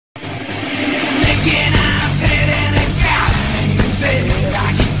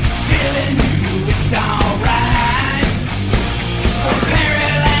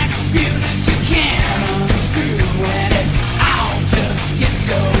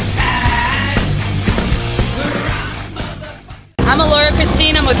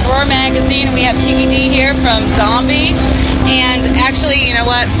Magazine. I'm with RAWR Magazine, and we have Piggy D here from Zombie. And actually, you know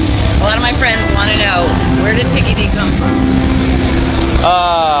what? A lot of my friends want to know, where did Piggy D come from?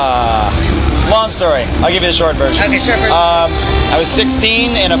 Long story. I'll give you the short version. Okay, short version. I was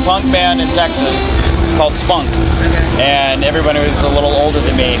 16 in a punk band in Texas called Spunk. Okay. And everybody was a little older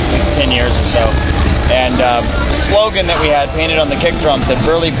than me, at least 10 years or so. And the slogan that we had painted on the kick drum said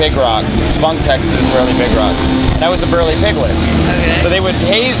Burly Pig Rock. Spunk, Texas, Burly Pig Rock. And I was a burly piglet. Okay. So they would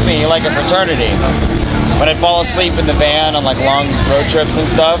haze me like a fraternity. When I'd fall asleep in the van on like long road trips and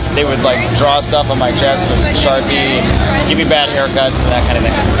stuff, they would like draw stuff on my chest with Sharpie, give me bad haircuts and that kind of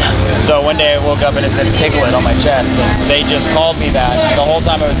thing. So one day I woke up and it said Piglet on my chest, and they just called me that the whole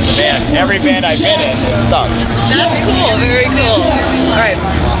time I was in the band. Every band I've been in, it stuck. That's cool. Very cool. All right.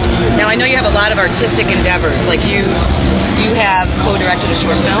 Now I know you have a lot of artistic endeavors. Like you have co-directed a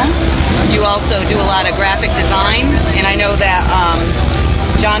short film. You also do a lot of graphic design, and I know that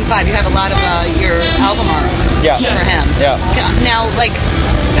John 5, you have a lot of your album art for him. Yeah. Now, like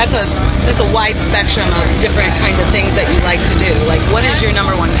that's a wide spectrum of different kinds of things that you like to do. Like, what is your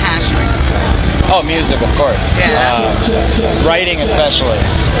number one passion? Oh, music, of course. Yeah. Writing, especially.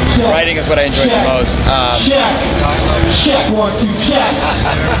 Writing is what I enjoy the most. Check 1 2 check.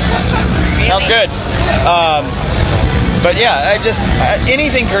 Sounds good. But yeah,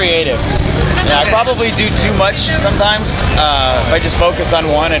 anything creative. Yeah, I probably do too much sometimes. If I just focused on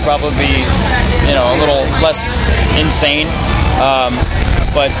one, I'd probably be, a little less insane. Yeah,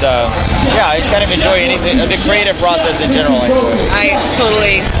 I kind of enjoy anything, the creative process in general. I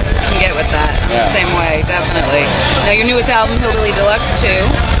totally can get with that. I'm the same way, definitely. Now, your newest album, Hillbilly Deluxe 2,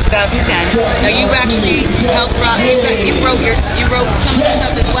 2010. Now, you actually helped write. You wrote some of the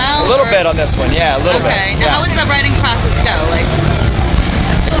stuff as well. A little bit on this one, yeah, a little bit. Okay. Now, how does the writing process go? Like,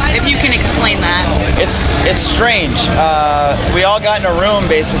 if you can explain that. It's strange. We all got in a room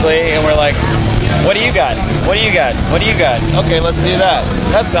basically, and we're like, "What do you got? What do you got? What do you got? Okay, let's do that.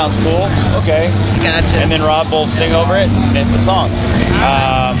 That sounds cool. Okay." Gotcha. And then Rob will sing over it, and it's a song.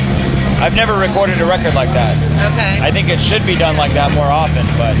 I've never recorded a record like that. Okay. I think it should be done like that more often,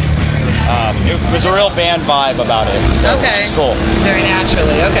 but it was a real band vibe about it. So okay. It's cool. Very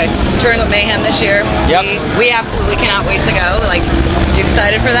naturally. Okay. Touring with Mayhem this year. Yep. We absolutely cannot wait to go. Like, you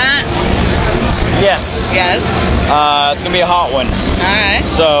excited for that? Yes. Yes. It's going to be a hot one. All right.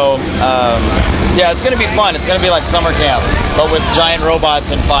 So, yeah, it's going to be fun. It's going to be like summer camp, but with giant robots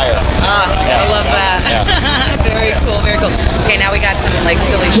and fire. I love that. Yeah. Very cool, very cool. Okay, now we got some like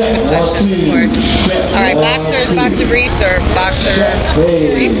silly stupid questions, of course. All right, boxer briefs or boxer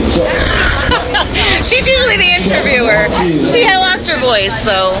briefs? She's usually the interviewer. She had lost her voice,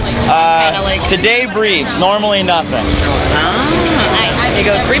 so kind of like today briefs. Normally nothing. Nice. He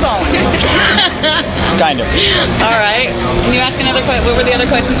goes free balling. Kind of. All right. Can you ask another question? What were the other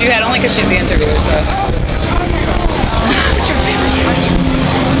questions you had? Only because she's the interviewer, so. What's your favorite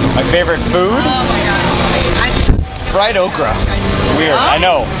food? My favorite food? Oh my God. Fried okra. Weird. I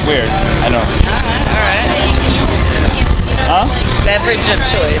know. It's weird. I know. All right. Huh? Beverage of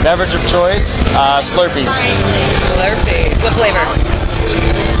choice. Beverage of choice? Slurpees. Slurpees. What flavor?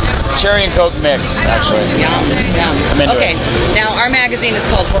 Cherry and Coke mixed, actually. Yum, yum. I'm into Okay, it. now our magazine is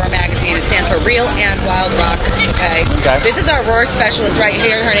called RAWR Magazine. It stands for Real and Wild Rockers, okay? Okay. This is our RAWR specialist right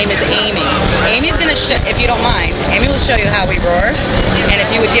here. Her name is Amy. Amy's going to, if you don't mind, Amy will show you how we roar. And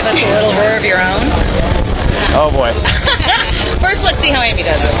if you would give us a little roar of your own. Oh, boy. First, let's see how Amy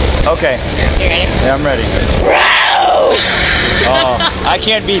does it. Okay. You ready? Yeah, I'm ready. Oh, I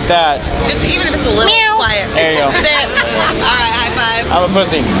can't beat that. Just even if it's a little quiet. There you go. All right, high five. I'm a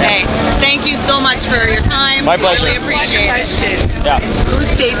pussy. Hey, thank you so much for your time. My pleasure. Really appreciate it. Yeah. Who's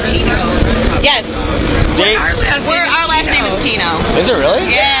Dave Pino? Yes. Dave? Our last name is Pino. Is it really?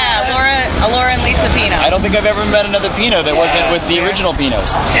 Yeah, Laura and Lisa Pino. I don't think I've ever met another Pino that wasn't with the original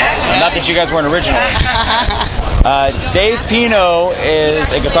Pinos. Not that you guys weren't original. Dave Pino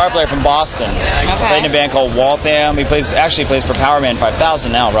is a guitar player from Boston. Played in a band called Waltham. He actually plays for Powerman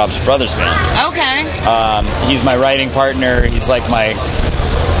 5000 now, Rob's brother's band. Okay. He's my writing partner. He's like my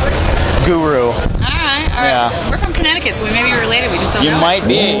guru. All right. Yeah. We're from Connecticut, so we may be related. We just don't know. You might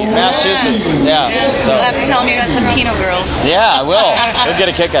be. Massachusetts. Yeah. So you'll have to tell me about some Pino girls. Yeah, I will. You'll get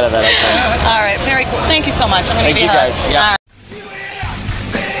a kick out of that, I think. All right. Very cool. Thank you so much. I'm going to Thank give you a hug. guys. Yeah.